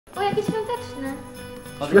jakie świąteczne.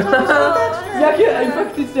 Jakie? Ej,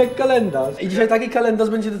 faktycznie jak kalendarz. I dzisiaj taki kalendarz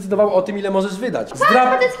będzie decydował o tym, ile możesz wydać.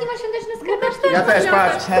 Patecki ma świąteczne skarpetki. Ja też,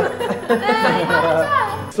 patrz.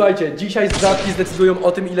 Słuchajcie, dzisiaj zdrapki zdecydują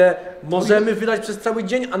o tym, ile możemy wydać przez cały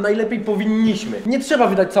dzień, a najlepiej powinniśmy. Nie trzeba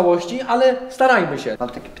wydać całości, ale starajmy się. Mam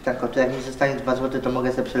takie pytanko, to jak mi zostanie 2 zł, to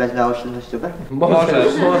mogę sobie przelać na oszczędnościowe?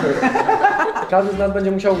 Możesz. Każdy z nas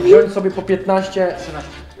będzie musiał wziąć sobie po 15...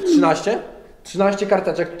 13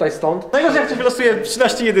 karteczek tutaj stąd. Najgorzej jak ci wylosuje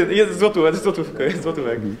 13 złotówek.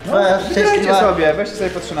 Weźcie sobie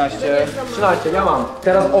po 13. 13, ja mam.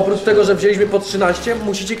 Teraz oprócz tego, że wzięliśmy po 13,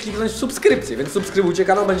 musicie kliknąć w subskrypcję, więc subskrybujcie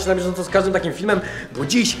kanał, będziecie na bieżąco z każdym takim filmem, bo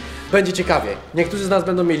dziś będzie ciekawie. Niektórzy z nas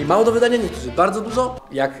będą mieli mało do wydania, niektórzy bardzo dużo.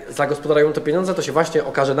 Jak zagospodarują te pieniądze, to się właśnie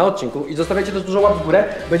okaże na odcinku. I zostawiajcie też dużo łap w górę,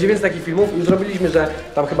 będzie więcej takich filmów. Już zrobiliśmy, że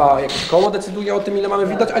tam chyba jakieś koło decyduje o tym, ile mamy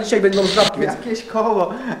wydać, a dzisiaj będą zdrapki, więc... Jakieś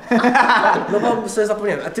koło. No bo sobie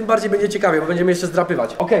zapomniałem, a tym bardziej będzie ciekawie, bo będziemy jeszcze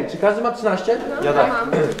zdrapywać. Okej, czy każdy ma 13? Ja tak.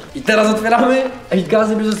 I teraz otwieramy i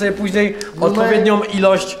każdy bierze sobie później odpowiednią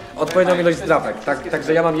ilość zdrapek.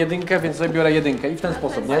 Także ja mam 1, więc sobie biorę 1 i w ten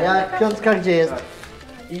sposób, nie? Ja piątka gdzie jest?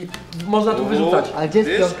 I można tu wyrzucać. A gdzie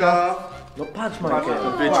jest piątka? No patrz, Michael.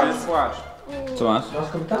 Płacz. Co masz? Masz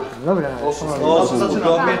komentarz? Dobra.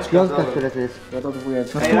 Piątka, które to jest? Ja to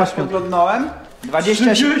dwójeczkę. Ej, raz podglądnąłem.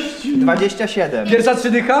 27. Pierwsza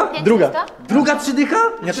 3 dycha? Druga. Druga 3 dycha?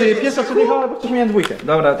 Znaczy pierwsza 3 dycha, ale coś miałem 2.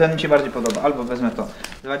 Dobra, ten mi się bardziej podoba, albo wezmę to.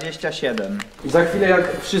 27. I za chwilę,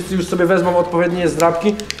 jak wszyscy już sobie wezmą odpowiednie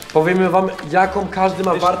zdrapki, powiemy wam, jaką każdy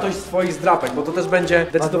ma wartość swoich zdrapek, bo to też będzie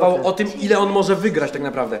decydowało o tym, ile on może wygrać tak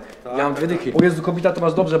naprawdę. Ja mam 2 dychy. O Jezu, kobita, to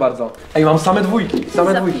masz dobrze bardzo. Ej, mam same dwójki,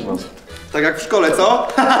 mam. Tak jak w szkole, co?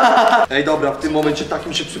 Ej, dobra, w tym momencie tak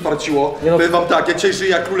mi się przyparciło. Nie no. Powiem wam tak, jak dzisiaj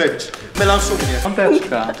żyję jak królewicz. Melanszumnie.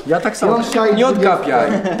 Piąteczka. Ja tak samo. Nie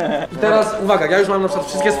odgapiaj. I teraz uwaga, ja już mam na przykład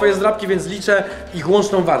wszystkie swoje zdrapki, więc liczę ich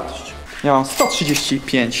łączną wartość. Ja mam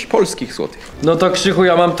 135 polskich złotych. No to Krzychu,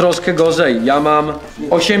 ja mam troszkę gorzej. Ja mam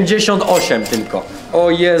 88 tylko. O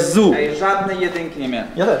Jezu! Ej, żadnej jedynki nie miałem.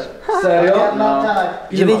 Ja też. Serio? Ja mam tak.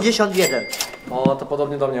 91. O, to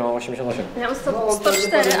podobnie do mnie, mam 88. Miałam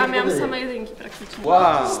 104, a miałam same jedynki praktycznie.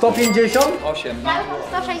 Wow. 150? 8. Ja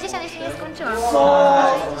już 160 jeszcze nie skończyłam.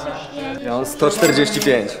 165. Ja mam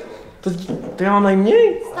 145. To ja mam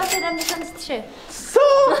najmniej? 173. Co?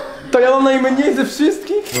 To ja mam najmniej ze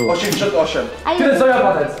wszystkich? 88. A Tyle co ja,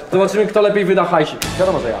 Patec. Zobaczymy, kto lepiej wyda hajsik.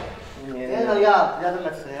 Wiadomo, że ja. Nie no, ja do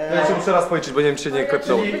mecy. Ja się muszę raz policzyć, bo nie wiem, czy się nie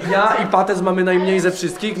klepnął. Ja i Patec mamy najmniej ze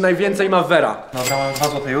wszystkich, najwięcej ma Vera. Dobra, mam 2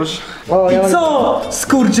 złote już. I co?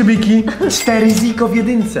 Skurczybyki? 4 ziko w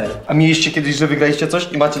jedynce. A mieliście kiedyś, że wygraliście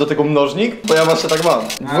coś i macie do tego mnożnik? Bo ja właśnie tak mam.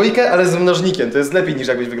 Dwójkę, ale z mnożnikiem. To jest lepiej niż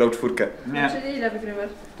jakbyś wygrał 4. Nie, Czyli ile wygrywasz?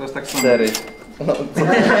 to jest tak samo. 4.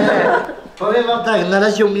 Powiem wam tak, na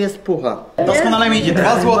razie u mnie jest pucha. Doskonale mi idzie.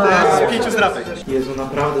 2 złote z 5 zdrapek. Jezu,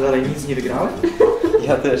 naprawdę dalej nic nie wygrałem?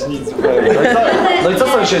 Ja też nic zupełnie. No i co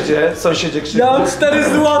sąsiedzie? Sąsiedzie krzyku. Ja mam 4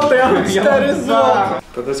 złote, ja mam 4 złote.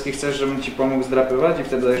 Kodeski, chcesz, żebym ci pomógł zdrapywać i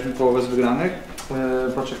wtedy dajesz mi połowę z wygranych?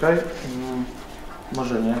 Poczekaj.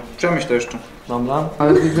 Może nie. Przemyśl to jeszcze. Dobra.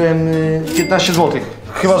 Ale wygrałem 15 zł.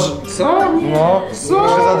 Chyba, że... Co? No,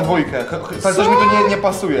 proszę za dwójkę. Tak coś mi to nie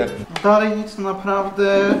pasuje. Dalej nic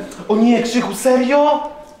naprawdę. O nie, Krzychu, serio?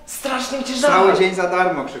 Strasznie mi cię żal. Cały dzień za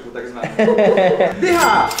darmo, Krzyku, tak zwany.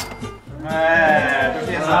 Dycha! To już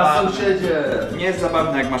nie jest zabawne. Nie jest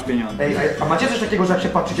zabawne, jak masz pieniądze. Ej, a macie coś takiego, że jak się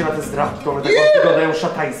patrzycie na te zdrapki, to one tak wyglądają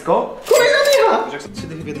szatańsko?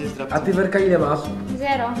 A ty, Werka, ile masz?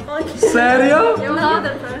 0. Serio? Ja mam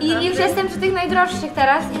jeden prawie. I już jestem przy tych najdroższych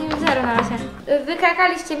teraz i 0 na razie.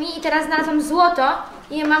 Wykrakaliście mi i teraz znalazłam złoto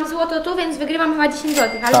i mam złoto tu, więc wygrywam chyba 10 zł,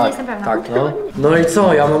 ale nie jestem pewna. Tak, no. No i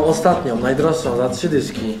co? Ja mam ostatnią, najdroższą, za 3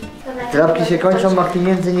 dyszki. Drapki się kończą, a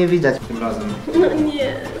pieniędzy nie widać. Tym razem. No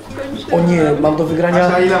nie, skończyłam. O nie, mam do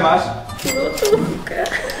wygrania... A ile masz? Złotówkę.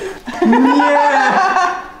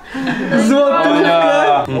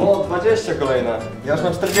 Złotówkę! O, 20 kolejne. Ja już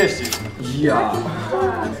mam 40. Ja.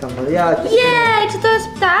 Samoliaci. Jej, czy to jest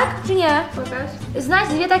ptak, czy nie? Pokaż. Znajdź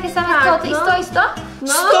dwie takie same Tak, kwoty i no. 100 i 100?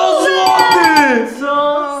 No. 100 złotych!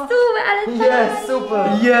 Stówę, ale tak. Jest, super.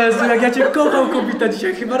 Jezu, jak ja cię kocham, kobita,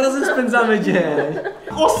 dzisiaj chyba razem spędzamy dzień.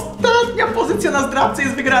 Ostatnia pozycja na zdrapce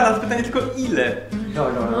jest wygrana. Pytanie tylko ile?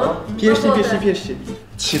 Pieści.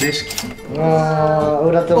 3 dyszki.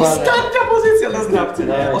 Uratowane. Ostatnia pozycja na zdrapce.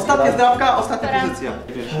 Ostatnia zdrapka, ostatnia pozycja.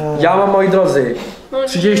 Ja mam, moi drodzy, No nie.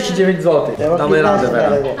 39 zł. Ja mam Damy 15 radę, Vera.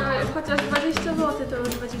 na razie. A chociaż 20 zł to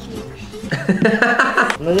już będzie żyć.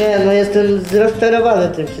 No nie, no jestem zrozczarowany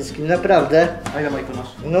tym wszystkim, naprawdę. A ile Majku masz?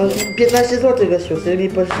 No 15 zł gościu, ty mi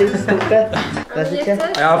pożyczył stówkę na życie?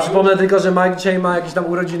 A ja przypomnę tylko, że Mike dzisiaj ma jakieś tam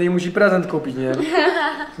urodziny i musi prezent kupić, nie?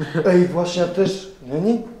 Ej, właśnie ja też...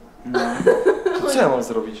 Nie? No. To co ja mam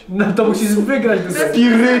zrobić? No to musisz wygrać do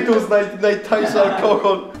Spirytus, najtańszy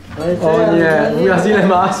alkohol. O nie, Wujas, ile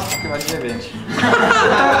masz? Chyba 9.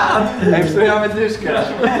 Ej, w sumie mamy dyszkę.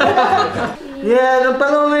 Nie, no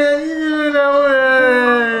panowie, ja nie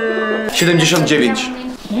wygrałem. 79.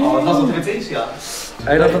 O, 2 zł więcej niż ja.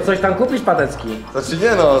 Ej, no to coś tam kupisz, Patecki? Znaczy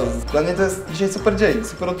nie no, dla mnie to jest dzisiaj super dzień,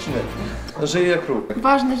 super odcinek. Żyję jak kruk.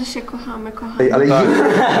 Ważne, że się kochamy. Ej, ale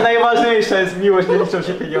Najważniejsza jest miłość, nie liczą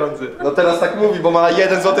się pieniądze. no teraz tak mówi, bo ma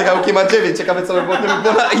 1 zł, a Łuki ma 9. Ciekawe co by było, gdyby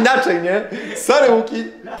było inaczej, nie? Sorry Łuki.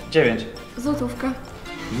 9. Złotówka.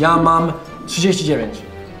 Ja mam 39.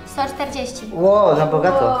 140. Ło, za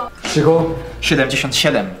bogato. Krzychu?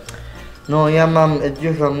 77. No ja mam,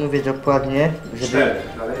 już wam mówię dokładnie, żeby... 4.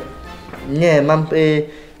 Dalej. Nie, mam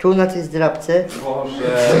tu na tej zdrabce.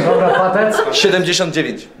 Boże. Dobra, Patec?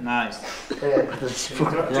 79. Nice.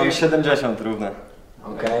 Ja mam 70 równe.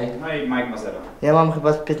 Okej. No i Mike ma 0. Ja mam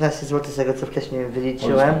chyba 15 zł z tego, co wcześniej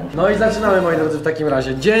wyliczyłem. No i zaczynamy, moi drodzy, w takim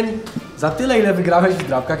razie. Dzień za tyle, ile wygrałeś w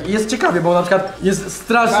drapkach. I jest ciekawie, bo na przykład jest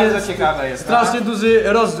strasznie, Bardzo ciekawe jest, strasznie duży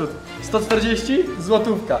rozrzut. 140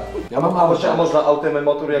 złotówka. Ja mam A można autem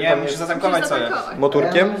motor jak Nie, tam musisz jest zatankować sobie.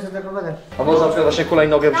 motorkiem? Ja mam zatankowane. A można na przykład właśnie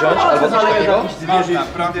hulajnogę wziąć albo coś takiego? Można,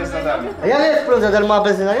 prąd jest za darmo. A ja jest prąd za darmo, a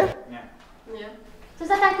benzyna nie? Nie. To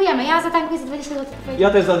zatankujemy, ja zatankuję za 20 zł. Ja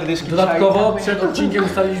też za dyszki. Dodatkowo przed odcinkiem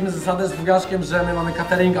ustaliliśmy zasadę z Wugaszkiem, że my mamy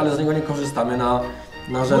catering, ale z niego nie korzystamy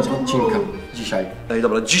na rzecz odcinka dzisiaj. Ej,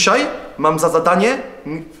 dobra, dzisiaj mam za zadanie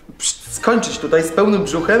skończyć tutaj z pełnym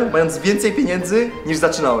brzuchem, mając więcej pieniędzy niż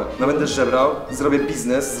zaczynałem. No będę żebrał, zrobię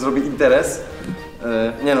biznes, zrobię interes.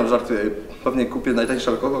 Nie no, żartuję. Pewnie kupię najtańszy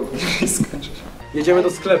alkohol i skończę. Jedziemy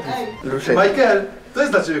do sklepu. Ruszaj. Michael, to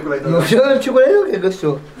jest dla ciebie hulajnoga. No wziąłem ci hulajnogę,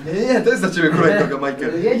 gościu. Nie, to jest dla ciebie hulajnoga,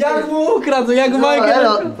 Michael. Jak mu ukradł, jak No, Michael!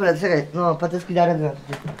 elo, czekaj, no, Patecki da radę.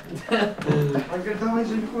 Michael, dawaj,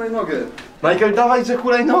 że hulajnogę. Michael, dawaj, że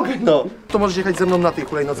hulajnogę, no. To możesz jechać ze mną na tej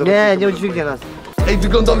hulajnodze. Nie, nie udźwignie nas. Ej,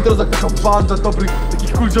 wyglądamy teraz jak taka banda dobrych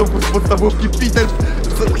takich kulciąków z podstawówki, Peter.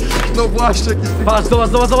 No właśnie, jakiś taki... Patrz,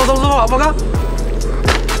 zobacz, uwaga!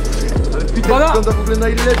 Ale Peter Uwaga! wygląda w ogóle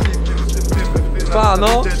najlepiej w tym Pa,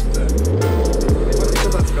 no.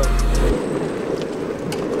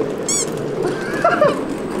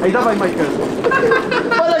 Ej, dawaj, Michael.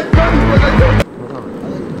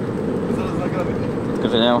 Tylko,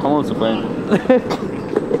 że nie mam hamulców, powiem.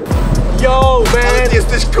 Yo, Ale man! ty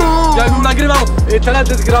jesteś cool! Jakbym nagrywał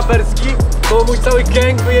teledysk raperski, to mój cały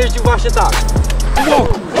gang wyjeździł właśnie tak. O,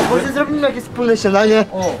 Może zrobimy jakieś wspólne śniadanie?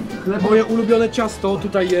 o, moje ulubione ciasto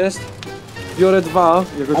tutaj jest. Biorę 2.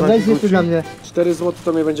 A weź jeszcze dla mnie. 4 zł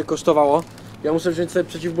to mnie będzie kosztowało. Ja muszę wziąć sobie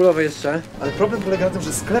przeciwbólowe jeszcze. Ale problem polega na tym,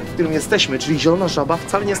 że sklep, w którym jesteśmy, czyli Zielona Żaba,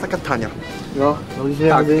 wcale nie jest taka tania. No,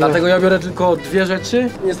 Tak, dlatego ja biorę tylko 2 rzeczy.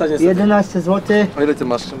 Nie stać niestety. 11 zł, O ile ty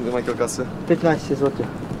masz, Michael, kasy? 15 zł.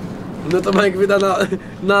 No to Mike wyda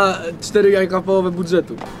na 4 jajka połowę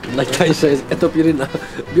budżetu. Najtańsza jest etopiryna.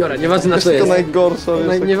 Biorę, nieważne na co To jest. najgorsza,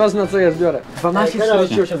 wiesz, Nieważne na co jest, biorę. Ej,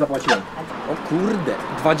 12,48 zapłaciłem. O kurde,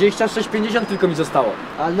 26,50 tylko mi zostało.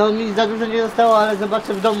 A no mi za dużo nie zostało, ale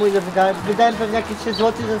zobaczę w domu ile wydałem. Wydałem pewnie jakieś 3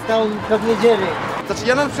 zł, zostało mi pewnie 9. Znaczy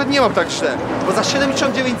ja na przykład nie mam tak źle, bo za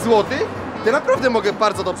 79 zł to naprawdę mogę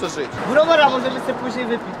bardzo dobrze żyć. Browara możemy sobie później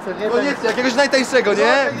wypić, co nie? Koniecznie, jakiegoś najtańszego,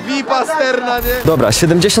 nie? Vipa, Sterna, nie? Dobra,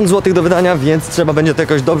 70 zł do wydania, więc trzeba będzie to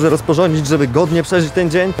jakoś dobrze rozporządzić, żeby godnie przeżyć ten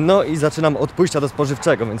dzień. No i zaczynam od pójścia do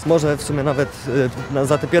spożywczego, więc może w sumie nawet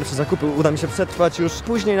za te pierwsze zakupy uda mi się przetrwać już.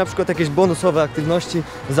 Później na przykład jakieś bonusowe aktywności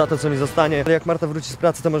za to, co mi zostanie. Jak Marta wróci z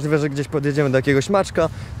pracy, to możliwe, że gdzieś podjedziemy do jakiegoś maczka,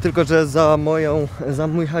 tylko że za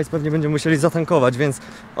mój hajs pewnie będziemy musieli zatankować, więc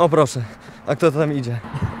o proszę, a kto tam idzie?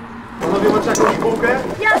 Panowie, macie jakąś bułkę?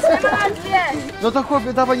 Jasne, mam 2. No to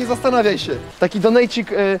chłopie, dawaj, nie zastanawiaj się. Taki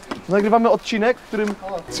donejcik, nagrywamy odcinek, w którym...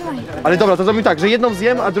 Ale dobra, to zrobimy tak, że jedną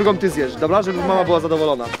zjem, a drugą ty zjesz, dobra? Żeby mama była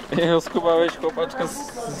zadowolona. Nie skubałeś chłopaczka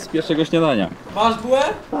z pierwszego śniadania. Masz bułę?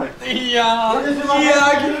 Tak. Ja,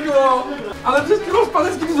 jaki go! Ale przecież ty masz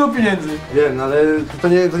Patecki dużo pieniędzy. Wiem, ale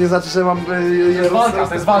to nie znaczy, że mam...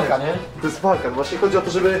 To jest walka, nie? To jest walka, właśnie chodzi o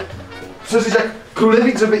to, żeby przeżyć jak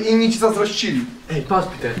królewicz, żeby inni ci zazdrościli. Ej, patrz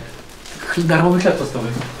Peter. Darmowy chleb tostowy.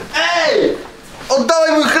 Ej!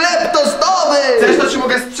 Oddawaj mój chleb tostowy! Chcesz, to ci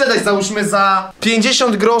mogę sprzedać, załóżmy za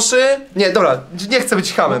 50 groszy. Nie, dobra, nie chcę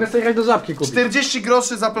być hamem. Mogę sobie jechać do Żabki kupić. 40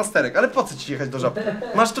 groszy za plasterek, ale po co ci jechać do Żabki?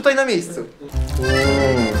 Masz tutaj na miejscu.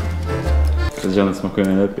 Zielone smakuje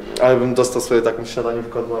najlepiej. Ale bym dostał sobie taką śniadanie w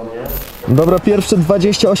kodła, nie? Dobra, pierwsze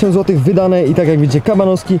 28 zł wydane i tak jak widzicie,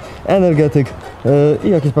 kabanowski, energetyk i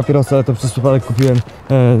jakieś papierosy, ale to przez przypadek kupiłem,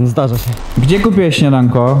 zdarza się. Gdzie kupiłeś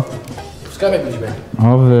śniadanko? W sklepie byliśmy.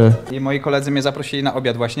 O wy. I moi koledzy mnie zaprosili na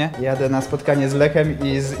obiad właśnie. Jadę na spotkanie z Lechem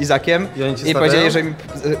i z Izakiem. I oni ci I stawiają? powiedzieli, że mi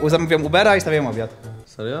zamówią Ubera i stawiam obiad.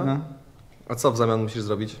 Serio? No. A co w zamian musisz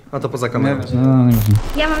zrobić? A to poza kamerą.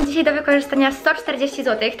 Ja mam dzisiaj do wykorzystania 140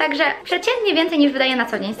 zł, także przeciętnie więcej niż wydaję na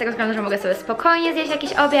co dzień, z tego względu, że mogę sobie spokojnie zjeść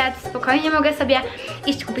jakiś obiad, spokojnie mogę sobie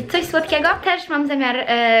iść kupić coś słodkiego. Też mam zamiar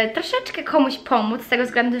troszeczkę komuś pomóc, z tego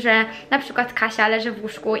względu, że na przykład Kasia leży w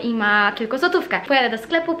łóżku i ma tylko złotówkę. Pojadę do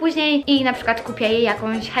sklepu później i na przykład kupię jej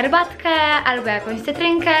jakąś herbatkę, albo jakąś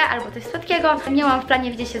cytrynkę, albo coś słodkiego. Miałam w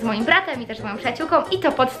planie widzieć się z moim bratem i też z moją przyjaciółką i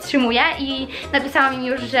to podtrzymuję i napisałam im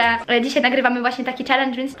już, że dzisiaj nagrywamy właśnie taki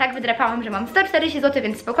challenge, więc tak wydrapałam, że mam 140 zł,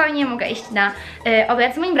 więc spokojnie mogę iść na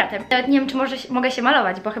obiad z moim bratem. Nawet nie wiem, czy mogę się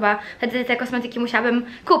malować, bo chyba wtedy te kosmetyki musiałabym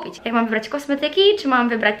kupić. Jak mam wybrać kosmetyki, czy mam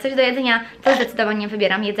wybrać coś do jedzenia, to zdecydowanie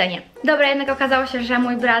wybieram jedzenie. Dobra, jednak okazało się, że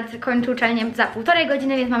mój brat kończy uczelnię za 1,5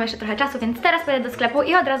 godziny, więc mam jeszcze trochę czasu, więc teraz pojadę do sklepu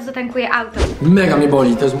i od razu zatankuję auto. Mega mnie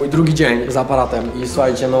boli, to jest mój drugi dzień z aparatem i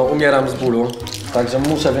słuchajcie, no umieram z bólu. Także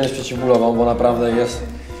muszę wziąć przeciwbólową, bo naprawdę jest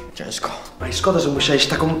ciężko. No i szkoda, że musiałeś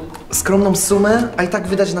taką skromną sumę, a i tak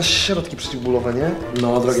wydać na środki przeciwbólowe, nie?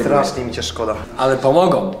 No, drogie strasznie mi cię szkoda. Ale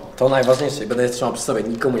pomogą, to najważniejsze i będę je trzymał przy sobie,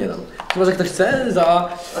 nikomu nie dam. Chyba, że ktoś chce,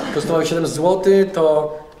 kosztowały 7 zł,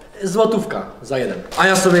 to złotówka za jeden. A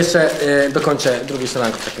ja sobie jeszcze dokończę drugie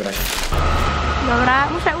śniadanko w takim razie. Dobra,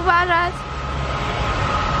 muszę uważać.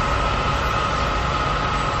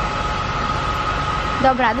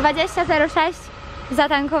 Dobra, 20,06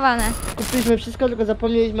 zatankowane. Kupiliśmy wszystko, tylko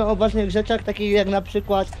zapomnieliśmy o ważnych rzeczach, takich jak na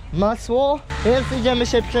przykład masło. Więc idziemy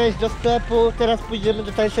się przejść do sklepu, teraz pójdziemy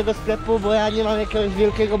do tańszego sklepu, bo ja nie mam jakiegoś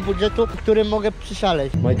wielkiego budżetu, którym mogę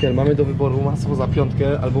przyszaleć. Michael, mamy do wyboru masło za 5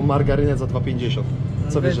 albo margarynę za 2,50.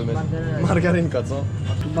 Co bierzemy? Margarynka, co?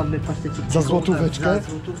 A tu mamy paszteciki. Za złotóweczkę? Za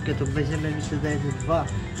złotówkę, to weźmiemy, mi się zdaje, że 2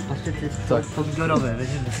 pasztety pomidorowe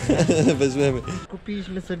weźmiemy. Weźmiemy.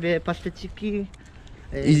 Kupiliśmy sobie paszteciki.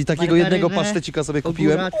 I takiego jednego pasztecika sobie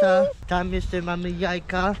kupiłem. Ogóraca. Tam jeszcze mamy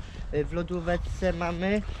jajka, w lodóweczce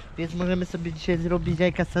mamy, więc możemy sobie dzisiaj zrobić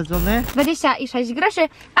jajka sadzone. 26 groszy,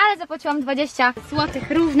 ale zapłaciłam 20 zł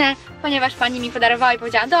równe, ponieważ pani mi podarowała i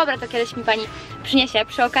powiedziała, dobra, to kiedyś mi pani przyniesie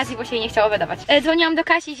przy okazji, bo się jej nie chciało wydawać. Dzwoniłam do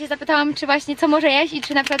Kasi i się zapytałam, czy właśnie co może jeść i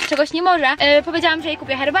czy na przykład czegoś nie może. Powiedziałam, że jej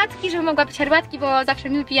kupię herbatki, żeby mogła pić herbatki, bo zawsze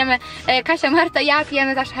my pijemy, Kasia, Marta, ja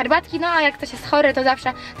pijemy zawsze herbatki, no a jak ktoś jest chory, to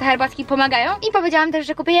zawsze te herbatki pomagają. I powiedziałam też,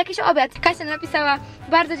 że kupię jakiś obiad. Kasia napisała,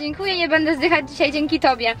 bardzo dziękuję, nie będę zdychać dzisiaj dzięki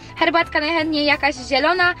tobie. Herbatka najchętniej jakaś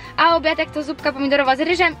zielona, a obiadek to zupka pomidorowa z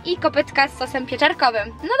ryżem i kopytka z sosem pieczarkowym.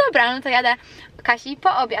 No dobra, no to jadę Kasi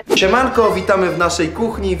po obiad. Siemanko, witamy w naszej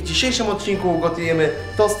kuchni. W dzisiejszym odcinku gotujemy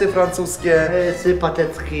tosty francuskie.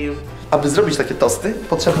 Patecki. Aby zrobić takie tosty,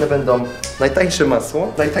 potrzebne będą najtańsze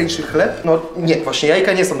masło, najtańszy chleb. No nie, właśnie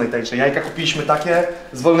jajka nie są najtańsze. Jajka kupiliśmy takie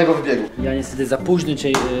z wolnego wybiegu. Ja niestety za późno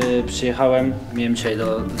dzisiaj przyjechałem. Miałem dzisiaj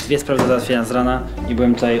dwie sprawy do załatwienia z rana i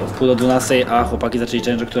byłem tutaj od pół do 12, a chłopaki zaczęli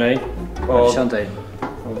challenge o której? O 10.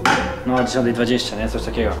 No o 10:20, nie? Coś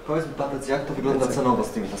takiego. Powiedz mi, Patec, jak to wygląda cenowo z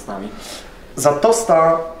tymi tostami? Za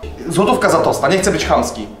tosta, złotówka za tosta, nie chcę być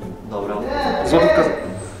chamski. Dobra. Złotówka za...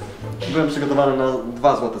 Byłem przygotowany na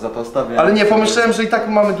 2 zł za tosta, więc... Ale nie, pomyślałem, że i tak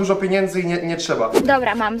mamy dużo pieniędzy i nie trzeba.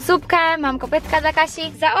 Dobra, mam zupkę, mam kopytka dla Kasi.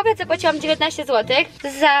 Za obiad zapłaciłam 19 zł,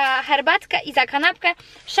 za herbatkę i za kanapkę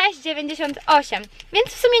 6,98, więc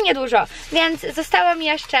w sumie niedużo. Więc zostało mi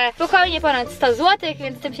jeszcze spokojnie ponad 100 zł,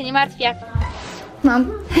 więc tym się nie martwię.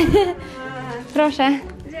 Mam. Proszę.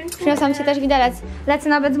 Przyniosłam ci też widelec. Lecę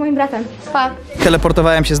nawet z moim bratem. Pa.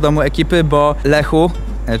 Teleportowałem się z domu ekipy, bo Lechu,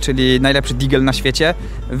 czyli najlepszy digel na świecie,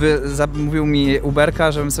 zamówił mi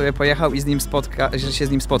Uberka, żebym sobie pojechał i że się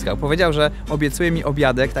z nim spotkał. Powiedział, że obiecuje mi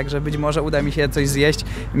obiadek, także być może uda mi się coś zjeść,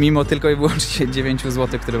 mimo tylko i wyłącznie 9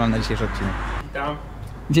 zł, które mam na dzisiejszy odcinek. Witam.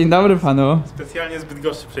 Dzień dobry panu. Specjalnie z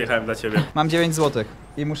Bydgoszczy przyjechałem dla ciebie. Mam 9 zł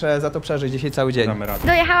i muszę za to przeżyć dzisiaj cały dzień. Damy radę.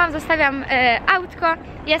 Dojechałam, zostawiam autko.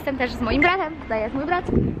 Jestem też z moim bratem. Tutaj jest mój brat.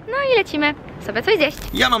 No i lecimy sobie coś zjeść.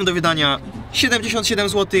 Ja mam do wydania 77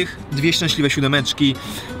 zł, 2 szczęśliwe siódemeczki.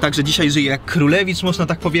 Także dzisiaj żyję jak królewicz, można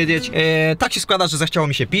tak powiedzieć. Tak się składa, że zachciało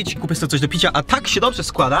mi się pić. Kupię sobie coś do picia, a tak się dobrze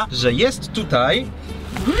składa, że jest tutaj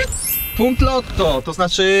punkt lotto, to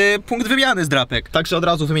znaczy punkt wymiany zdrapek. Także od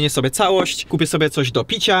razu wymienię sobie całość, kupię sobie coś do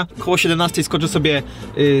picia. Koło 17 skoczę sobie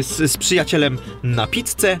z przyjacielem na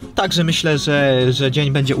pizzę. Także myślę, że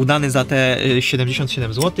dzień będzie udany za te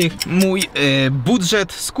 77 zł. Mój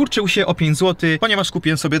budżet skurczył się o 5 zł, ponieważ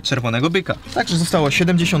kupiłem sobie czerwonego byka. Także zostało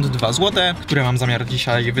 72 zł, które mam zamiar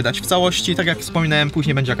dzisiaj wydać w całości. Tak jak wspominałem,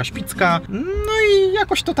 później będzie jakaś pizzka. No i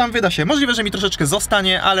jakoś to tam wyda się. Możliwe, że mi troszeczkę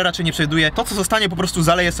zostanie, ale raczej nie przewiduję. To, co zostanie, po prostu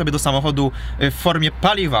zaleję sobie do samochodu w formie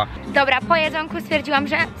paliwa. Dobra, po jedzonku stwierdziłam,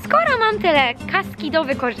 że skoro mam tyle kaski do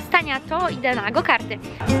wykorzystania, to idę na go-karty.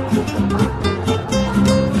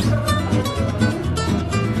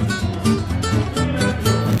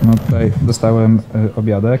 No tutaj dostałem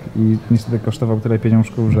obiadek i niestety kosztował tyle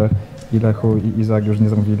pieniążków, że i Lechu i Izak już nie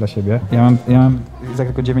zamówili dla siebie. Ja mam Izak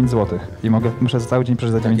tylko 9 zł i muszę za cały dzień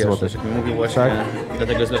przeżyć za 9 zł. Mówił właśnie, tak?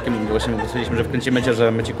 Dlatego z Leszkiem właśnie mówiliśmy, że wkręcimy cię,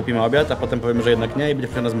 że my ci kupimy obiad, a potem powiemy, że jednak nie i będziesz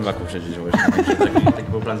musiał na zmywaku siedzieć właśnie.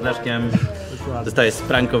 Taki był plan z Leszkiem. Zostajesz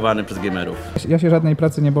sprankowany przez gamerów. Ja się żadnej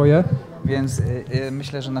pracy nie boję, więc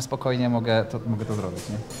myślę, że na spokojnie mogę to zrobić,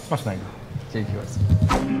 nie? Smacznego. Dzięki bardzo.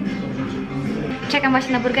 Czekam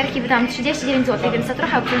właśnie na burgerki, wydałam 39 zł, więc to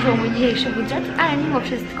trochę obciążyło mój dzisiejszy budżet, ale mimo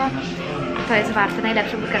wszystko to jest warte.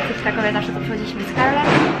 Najlepsze burgerki w Krakowie, zawsze to przychodziliśmy z Karolem.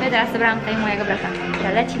 No i teraz dobrałam tutaj mojego brata.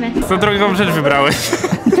 Lecimy. Co drogą rzecz wybrałeś?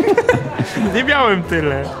 Nie miałem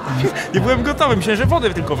tyle. Nie byłem gotowy, myślałem, że wodę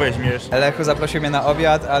tylko weźmiesz. Lechu zaprosił mnie na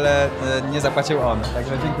obiad, ale nie zapłacił on,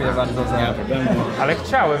 także dziękuję bardzo za... Nie, ale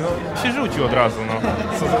chciałem, no się rzucił od razu, no.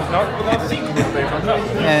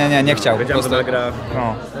 Nie chciał. Wiedziałem, że nagra.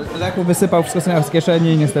 No. Lechu wysypał wszystko z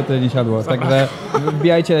kieszeni i niestety nie siadło, także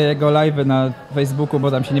wbijajcie jego live'y na Facebooku,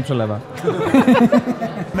 bo tam się nie przelewa.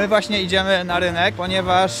 My właśnie idziemy na rynek,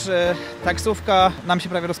 ponieważ taksówka nam się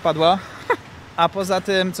prawie rozpadła. A poza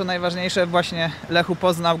tym, co najważniejsze, właśnie Lechu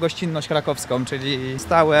poznał gościnność krakowską, czyli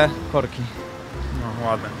stałe korki. No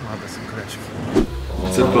ładne są koreczki.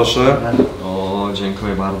 Cyr, proszę. O,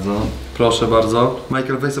 dziękuję bardzo. Proszę bardzo.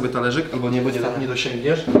 Michael, weź sobie talerzyk, albo nie, bo nie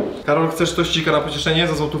dosięgniesz. Karol, chcesz tościka na pocieszenie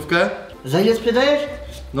za złotówkę? Za ile sprzedajesz?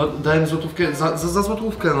 No, dałem złotówkę, za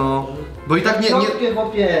złotówkę, no. Bo i tak nie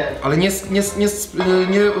ale nie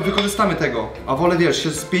wykorzystamy tego. A wolę, wiesz, się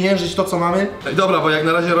spieniężyć to, co mamy. Dobra, bo jak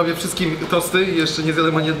na razie robię wszystkim tosty i jeszcze nie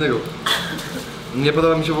zjadłem ani jednego. Nie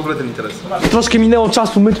podoba mi się w ogóle ten interes. Troszkę minęło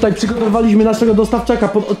czasu, my tutaj przygotowaliśmy naszego dostawczaka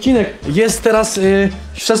pod odcinek. Jest teraz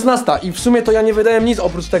 16 i w sumie to ja nie wydałem nic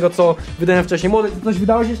oprócz tego, co wydałem wcześniej. Młody, ty coś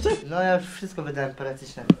wydałeś jeszcze? No ja już wszystko wydałem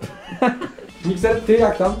praktycznie. Mikser, ty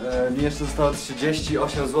jak tam? Mi jeszcze zostało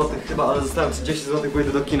 38 zł chyba, ale zostałem 30 zł, bo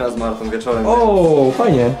idę do kina z Martą wieczorem. O,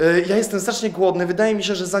 fajnie. Ja jestem strasznie głodny, wydaje mi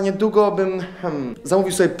się, że za niedługo bym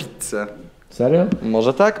zamówił sobie pizzę. Serio?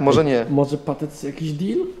 Może tak, może nie. Może patec jakiś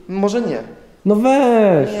deal? Może nie. No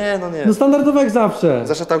weź! Nie, no nie. No standardowo jak zawsze.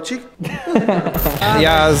 Zaszatałcik?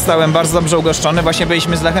 Ja zostałem bardzo dobrze ugoszczony, właśnie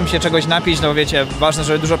byliśmy z Lechem się czegoś napić, no wiecie, ważne,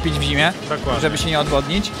 żeby dużo pić w zimie, Dokładnie. żeby się nie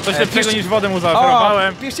odwodnić. Coś lepszego niż wodę mu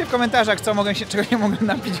zaoferowałem. Piszcie w komentarzach, czego nie mogłem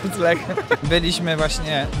napić z Lechem. Byliśmy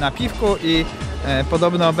właśnie na piwku i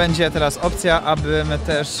podobno będzie teraz opcja, abym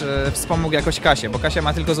też wspomógł jakoś Kasię, bo Kasia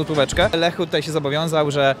ma tylko złotóweczkę. Lechu tutaj się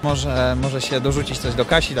zobowiązał, że może się dorzucić coś do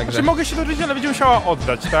Kasi, także... Czy mogę się dorzucić, ale będzie musiała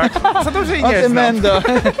oddać, tak? Za dobrze i nie znam.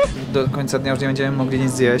 Do końca dnia już nie będziemy mogli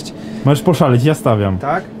nic zjeść. Możesz poszaleć, ja stawiam.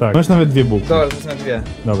 Tak? Tak. Możesz nawet 2 bułki. Dobra, wezmę 2.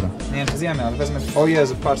 Dobra. Nie wiem, czy zjemy, ale wezmę... O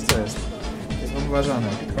Jezu, patrz co jest. Jest obwarzane,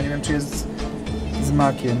 tylko nie wiem, czy jest z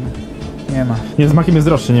makiem. Nie ma. Nie, z makiem jest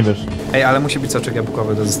droższy, nie wiesz. Ej, ale musi być soczek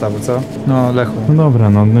jabłkowy do zestawu, co? No, Lechu. No dobra,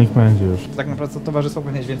 no niech będzie już. Tak naprawdę to towarzystwo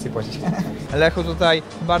powinieneś więcej płacić. Lechu tutaj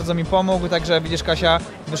bardzo mi pomógł, także widzisz, Kasia,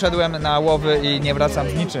 wyszedłem na łowy i nie wracam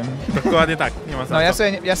z niczym. Dokładnie tak, nie ma sensu. No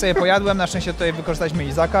ja sobie pojadłem, na szczęście tutaj wykorzystaliśmy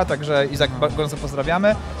Izaka, także Izak gorąco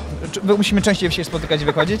pozdrawiamy. Musimy częściej się spotykać i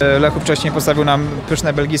wychodzić. Lechu wcześniej postawił nam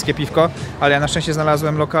pyszne belgijskie piwko, ale ja na szczęście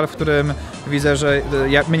znalazłem lokal, w którym widzę, że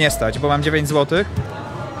mnie stać, bo mam 9 zł.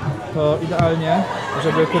 To idealnie,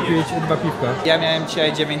 żeby kupić 2 piwka. Ja miałem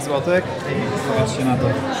dzisiaj 9 zł. Zobaczcie na to.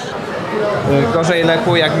 Gorzej,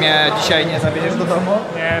 Lechu, jak mnie dzisiaj nie zawieziesz do domu.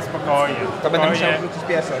 Nie, spokojnie. To będę musiał wrócić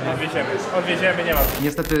pieszo, nie? Odwieziemy, nie ma.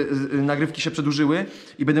 Niestety nagrywki się przedłużyły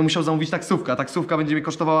i będę musiał zamówić taksówkę. Taksówka będzie mi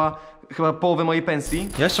kosztowała chyba połowę mojej pensji.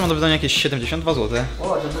 Ja jeszcze mam do wydania jakieś 72 zł.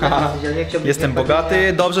 Jestem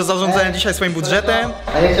bogaty, dobrze zarządzałem dzisiaj swoim budżetem.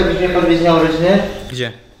 A nie chciałbyś mnie podwieźć na urodziny?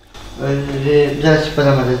 Gdzie? Zaraz ci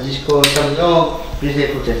podam, ale gdzieś koło tam, no, bliżej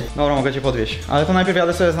kuty. Dobra, mogę cię podwieźć. Ale to najpierw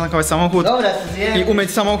jadę sobie zatankować samochód Dobra, zjem. i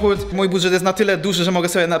umyć samochód. Mój budżet jest na tyle duży, że mogę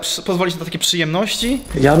sobie pozwolić na takie przyjemności.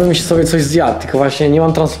 Ja bym sobie coś zjadł, tylko właśnie nie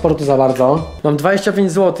mam transportu za bardzo. Mam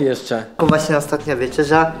 25 zł jeszcze. Właśnie ostatnia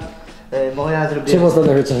wieczerza. Moja Czym zrobiłem...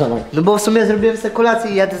 ostatnio wieczorem? No bo w sumie zrobiłem sobie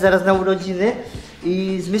kolację i jadę zaraz na urodziny.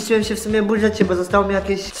 I zmieściłem się w sumie w budżecie, bo zostało mi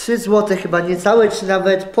jakieś 3 zł chyba, niecałe, czy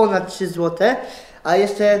nawet ponad 3 zł. A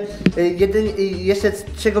jeszcze jeszcze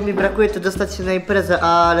czego mi brakuje, to dostać się na imprezę,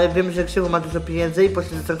 ale wiem, że Krzywu ma dużo pieniędzy i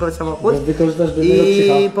poszedł do tankowy samochód.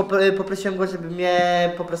 I poprosiłem go, żeby mnie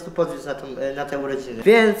po prostu podwiózł na te urodziny.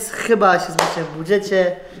 Więc chyba się zmieściłem w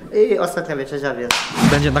budżecie i ostatnia wieczerza, więc...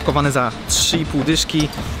 Będzie nakowany za 3,5 dyszki,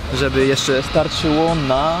 żeby jeszcze starczyło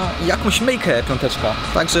na jakąś myjkę piąteczka.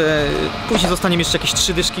 Także później zostanie jeszcze jakieś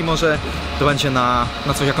 3 dyszki, może to będzie na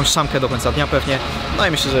coś, jakąś szamkę do końca dnia pewnie. No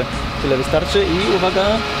i myślę, że tyle wystarczy i uwaga...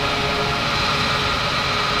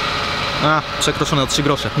 przekroczone o 3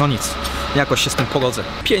 grosze, no nic, jakoś się z tym pogodzę.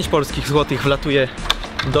 5 polskich złotych wlatuje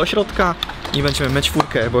do środka i będziemy myć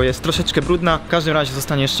furkę, bo jest troszeczkę brudna. W każdym razie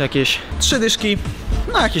zostanie jeszcze jakieś 3 dyszki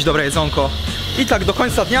na jakieś dobre jedzonko. I tak do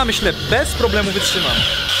końca dnia, myślę, bez problemu wytrzymam.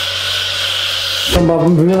 To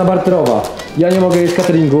wymiana barterowa. Ja nie mogę jeść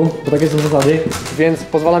cateringu, bo takie są zasady, więc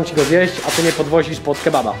pozwalam ci go zjeść, a ty mnie podwozisz pod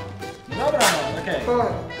kebaba. Dobra, no, okej.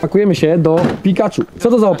 Pakujemy się do Pikachu. Co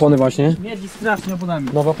to za opony właśnie? Śmierdzi strasznie oponami.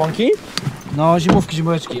 Nowe oponki? No, zimówki,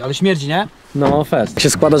 zimóweczki, ale śmierdzi, nie? No, fest. Tak się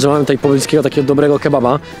składa, że mamy tutaj pobliskiego takiego dobrego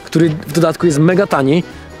kebaba, który w dodatku jest mega tani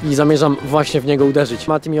i zamierzam właśnie w niego uderzyć.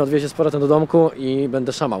 Mati mi odwiezie z powrotem do domku i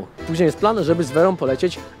będę szamał. Później jest plan, żeby z Werą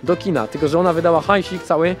polecieć do kina, tylko że ona wydała hajsik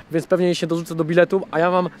cały, więc pewnie jej się dorzucę do biletu, a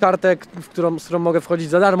ja mam kartę, z którą mogę wchodzić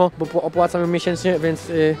za darmo, bo opłacam ją miesięcznie,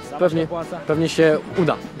 więc pewnie się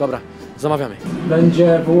uda. Dobra, zamawiamy.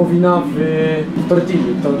 Będzie wołowina w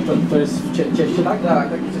tortilli. To jest w cieście, tak? Tak,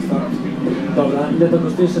 taki ciasto. Dobra, ile to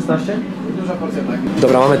kosztuje? 16? Duża porcja, tak.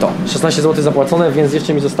 Dobra, mamy to. 16 zł zapłacone, więc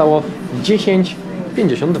jeszcze mi zostało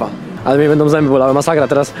 10,52. Ale mnie będą zęby bolały, masakra.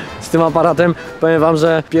 Teraz z tym aparatem powiem wam,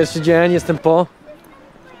 że pierwszy dzień jestem po...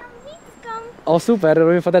 O super,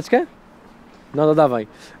 robimy foteczkę? No to dawaj.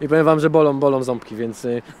 I powiem wam, że bolą ząbki, więc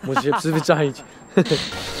muszę się przyzwyczaić.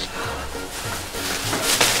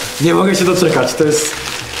 Nie mogę się doczekać, to jest...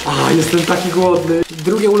 jestem taki głodny.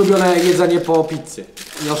 Drugie ulubione jedzenie po pizzy.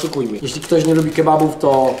 Nie oszukujmy. Jeśli ktoś nie lubi kebabów,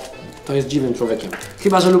 to jest dziwnym człowiekiem.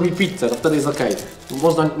 Chyba że lubi pizzę, to wtedy jest okej.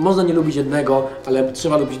 Można nie lubić jednego, ale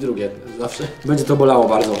trzeba lubić drugie. Zawsze. Będzie to bolało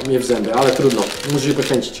bardzo, mnie w zęby, ale trudno. Muszę się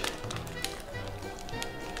poświęcić.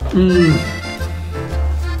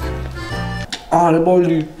 Ale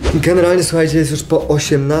boli. Generalnie słuchajcie, jest już po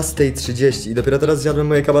 18:30 i dopiero teraz zjadłem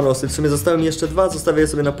moje kabanosy. W sumie zostały mi jeszcze 2, zostawię je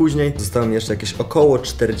sobie na później. Zostało mi jeszcze jakieś około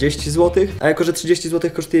 40 zł. A jako, że 30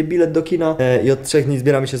 zł kosztuje bilet do kina i od 3 dni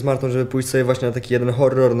zbieramy się z Martą, żeby pójść sobie właśnie na taki jeden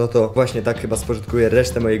horror, no to właśnie tak chyba spożytkuję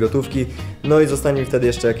resztę mojej gotówki. No i zostanie mi wtedy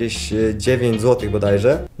jeszcze jakieś 9 zł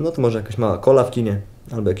bodajże. No to może jakaś mała cola w kinie.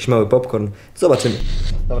 Albo jakiś mały popcorn. Zobaczymy.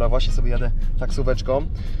 Dobra, właśnie sobie jadę taksóweczką.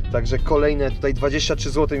 Także kolejne tutaj 23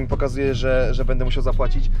 zł mi pokazuje, że będę musiał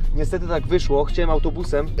zapłacić. Niestety tak wyszło, chciałem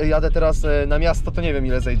autobusem. Jadę teraz na miasto, to nie wiem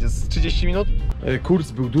ile zejdzie, z 30 minut?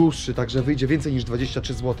 Kurs był dłuższy, także wyjdzie więcej niż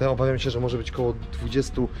 23 zł. Obawiam się, że może być około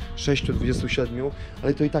 26-27,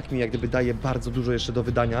 ale to i tak mi jak gdyby daje bardzo dużo jeszcze do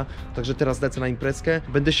wydania. Także teraz lecę na imprezkę.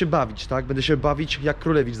 Będę się bawić, tak? Będę się bawić jak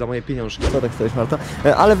królewicz za moje pieniążki. Co tak stoisz, Marta?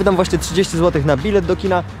 Ale wydam właśnie 30 zł na bilet do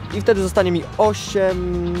kina i wtedy zostanie mi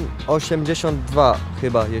 8,82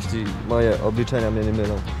 chyba, jeśli moje obliczenia mnie nie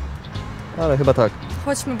mylą. Ale chyba tak.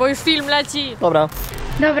 Chodźmy, bo już film leci. Dobra.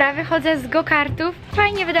 Dobra, wychodzę z go-kartów.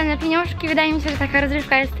 Fajnie wydane pieniążki. Wydaje mi się, że taka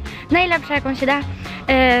rozrywka jest najlepsza, jaką się da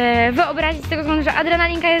wyobrazić, z tego względu, że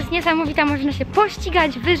adrenalinka jest niesamowita, można się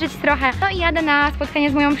pościgać, wyżyć trochę. No i jadę na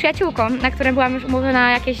spotkanie z moją przyjaciółką, na które byłam już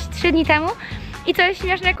umówiona jakieś 3 dni temu. I co jest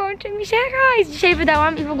śmieszne, kończy mi się hajs. Dzisiaj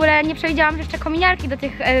wydałam i w ogóle nie przewidziałam, że jeszcze kominiarki do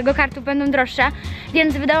tych go-kartów będą droższe.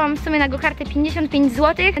 Więc wydałam w sumie na go-karty 55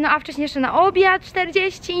 zł. No a wcześniej jeszcze na obiad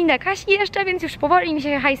 40 i na kaśki jeszcze, więc już powoli mi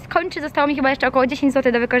się hajs kończy. Zostało mi chyba jeszcze około 10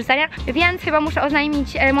 zł do wykorzystania. Więc chyba muszę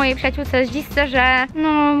oznajmić mojej przyjaciółce zdzisce, że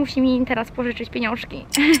no musi mi teraz pożyczyć pieniążki.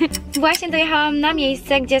 Właśnie dojechałam na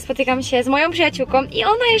miejsce, gdzie spotykam się z moją przyjaciółką i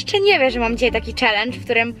ona jeszcze nie wie, że mam dzisiaj taki challenge, w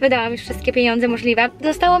którym wydałam już wszystkie pieniądze możliwe.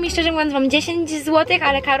 Zostało mi, szczerze mówiąc, wam 10 zł,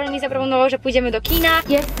 ale Karol mi zaproponował, że pójdziemy do kina.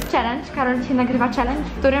 Jest challenge, Karol dzisiaj nagrywa challenge,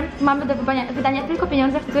 w którym mamy do wydania tylko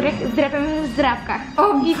pieniądze, w których zdrapiamy w zdrapkach.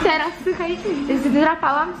 I teraz, słuchaj,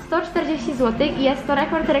 zdrapałam 140 zł i jest to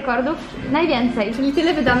rekord rekordów najwięcej. Czyli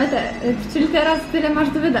tyle wydamy czyli teraz tyle masz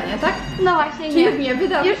do wydania, tak? No właśnie, nie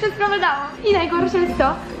wydałam. Już wszystko wydałam. I najgorsze jest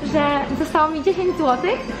to, że zostało mi 10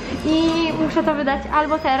 zł i muszę to wydać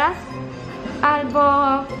albo teraz, albo...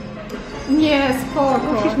 Nie, spoko.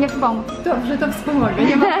 Musisz mnie wspomóc. Dobrze, to wspomogę,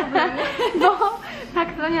 nie ma problemu. Bo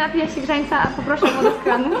tak, to nie napija się grzańca, a poproszę wodę z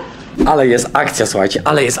kranu. Ale jest akcja, słuchajcie,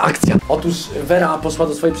 ale jest akcja. Otóż Wera poszła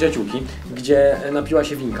do swojej przyjaciółki, gdzie napiła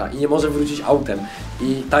się winka i nie może wrócić autem.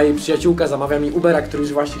 I ta jej przyjaciółka zamawia mi Ubera, który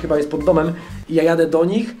już właśnie chyba jest pod domem. I ja jadę do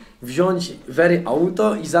nich, wziąć Wery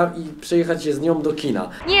auto i przejechać się z nią do kina.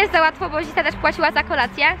 Nie jest za łatwo, bo Dzisa też płaciła za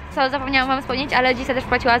kolację, co zapomniałam wam wspomnieć, ale Dzisa też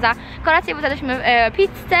płaciła za kolację, bo daliśmy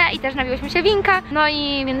pizzę i też napiłyśmy się winka. No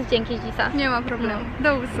i więc dzięki Dzisa. Nie ma problemu.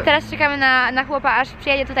 Do usług. Teraz czekamy na chłopa, aż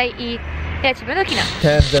przyjedzie tutaj i lecimy do kina.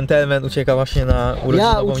 Ten gentleman ucieka właśnie na urodziny.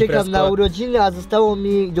 Ja uciekam na urodziny, a zostało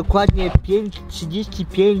mi dokładnie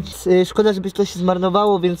 5,35. Szkoda, żeby to się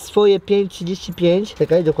zmarnowało, więc swoje 5,35.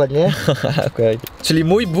 Czekaj, dokładnie. Okej. Czyli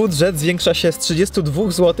mój budżet zwiększa się z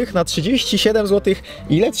 32 zł na 37 zł.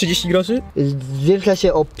 Ile? 30 groszy? Zwiększa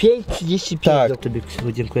się o 5,35. Tak. Tobie,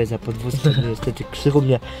 Krzychu, dziękuję za podwózkę. Niestety Krzychu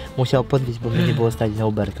mnie musiał podwieźć, bo mnie nie było stać na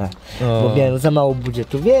Uberka. Bo miałem za mało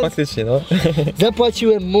budżetu, więc Faktycznie, no.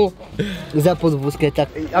 zapłaciłem mu za podwózkę, tak.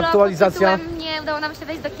 Aktualizacja. Nie udało nam się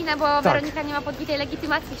wejść do kina, bo Weronika nie ma podbitej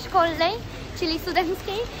legitymacji szkolnej, czyli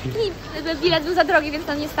studenckiej i bilet był za drogi, więc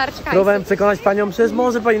nam nie starczy kasy. Próbowałem przekonać panią, przecież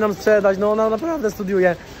może pani nam sprzedać, no ona naprawdę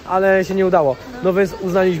studiuje, ale się nie udało. No więc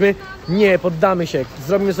uznaliśmy, nie, poddamy się,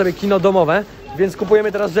 zrobimy sobie kino domowe, więc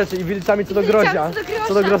kupujemy teraz rzeczy i wilicami co do grosza.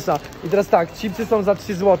 Co do grosza. I teraz tak, chipsy są za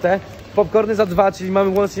 3 zł, popcorny za 2, czyli mamy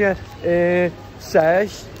łącznie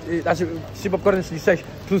 6. Znaczy 3 popcorny, czyli 6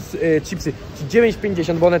 plus chipsy, czyli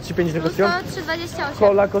 9,50, bo one 3,50 kosztują. No to 3,28.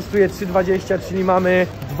 Cola kosztuje 3,20, czyli mamy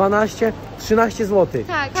 13 zł.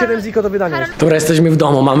 Tak, 7 ziko do wydania. Dobra, jesteśmy w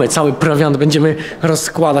domu, mamy cały prowiant, będziemy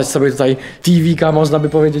rozkładać sobie tutaj TV-ka, można by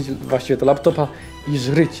powiedzieć, właściwie to laptopa i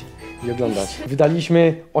żryć i oglądać.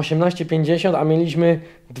 Wydaliśmy 18,50, a mieliśmy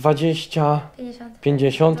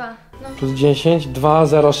 20,50 plus 10,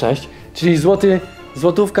 2,06, czyli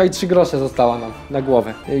złotówka i 3 grosze została nam na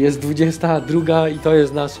głowę. Jest 22 i to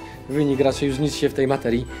jest nasz wynik, raczej już nic się w tej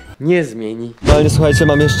materii nie zmieni. No ale słuchajcie,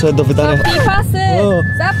 mam jeszcze do wydania... Zapnij pasy!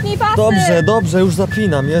 Zapnij pasy! Dobrze, już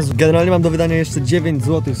zapinam, Jezu. Generalnie mam do wydania jeszcze 9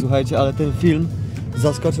 zł, słuchajcie, ale ten film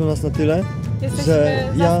zaskoczył nas na tyle, że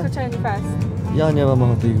ja nie mam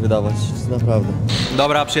ochoty ich wydawać, naprawdę.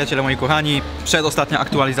 Dobra, przyjaciele moi kochani, przedostatnia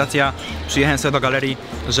aktualizacja. Przyjechałem sobie do galerii,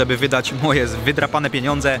 żeby wydać moje wydrapane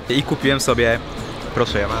pieniądze i kupiłem sobie,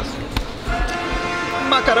 proszę was,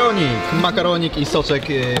 makaronik i soczek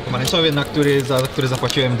pomarańczowy, za który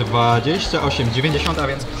zapłaciłem 28,90, a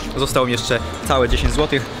więc zostało mi jeszcze całe 10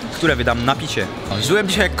 zł, które wydam na picie. Żyłem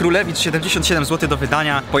dzisiaj jak królewicz, 77 zł do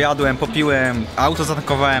wydania, pojadłem, popiłem, auto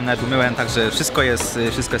zatankowałem, nawet umyłem, także wszystko jest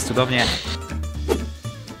cudownie.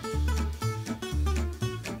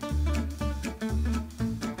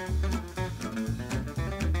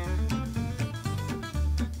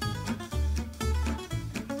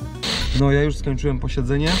 No ja już skończyłem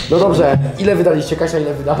posiedzenie. No dobrze, ile wydaliście? Kasia,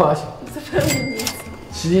 ile wydałaś? Zupełnie nic.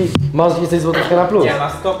 Czyli jesteś złotówka na plus. Nie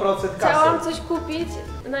ma 100% kasy. Chciałam coś kupić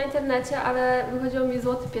na internecie, ale wychodziło mi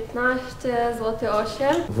złoty 15, złoty 8.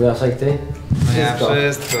 Wujaszek, ty? No ja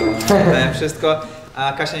wszystko. Dałem wszystko.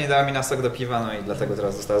 A Kasia nie dała mi na sok do piwa, no i dlatego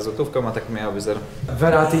teraz została złotówką, a tak miałoby 0.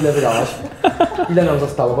 Wera, ty ile wydałaś? Ile nam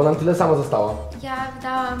zostało? Bo nam tyle samo zostało. Ja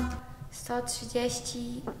wydałam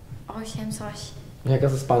 138 coś. Jaka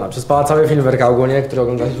zaspana? Przespała cały film Werka ogólnie, który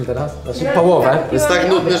oglądaliśmy teraz. Znaczy połowę. Jest tak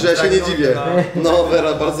nudny, że ja się nie dziwię. No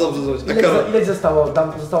Wera, bardzo dobrze zrobić. Ile zostało?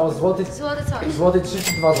 Tam zostało złoty? Złoty coś. Złoty 3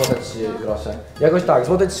 czy 2 złote 3 grosze? Jakoś tak,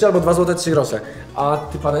 złoty 3 albo 2 złote 3 grosze. A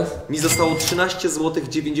ty, Panes? Mi zostało 13 zł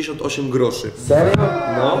 98 groszy. Serio?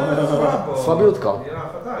 No. Słabiutko.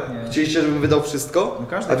 Chcieliście, żebym wydał wszystko? No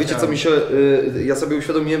każdy A wiecie chciał. co mi się... ja sobie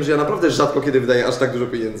uświadomiłem, że ja naprawdę rzadko kiedy wydaję aż tak dużo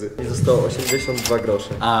pieniędzy. Mi zostało 82 grosze.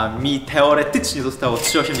 A mi teoretycznie zostało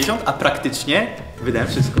 3,80, a praktycznie wydałem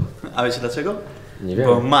wszystko. A wiecie dlaczego? Nie wiem.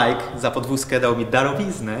 Bo Mike za podwózkę dał mi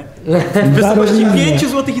darowiznę w wysokości 5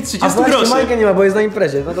 zł i 30 A właśnie groszy. Majka nie ma, bo jest na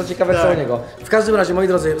imprezie, no to ciekawe co u niego. W każdym razie, moi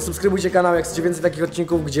drodzy, subskrybujcie kanał, jak chcecie więcej takich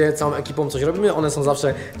odcinków, gdzie całą ekipą coś robimy, one są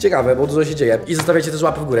zawsze ciekawe, bo dużo się dzieje. I zostawiajcie też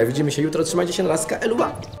łapy w górę. Widzimy się jutro, trzymajcie się, na razie,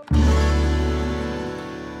 LAJKI.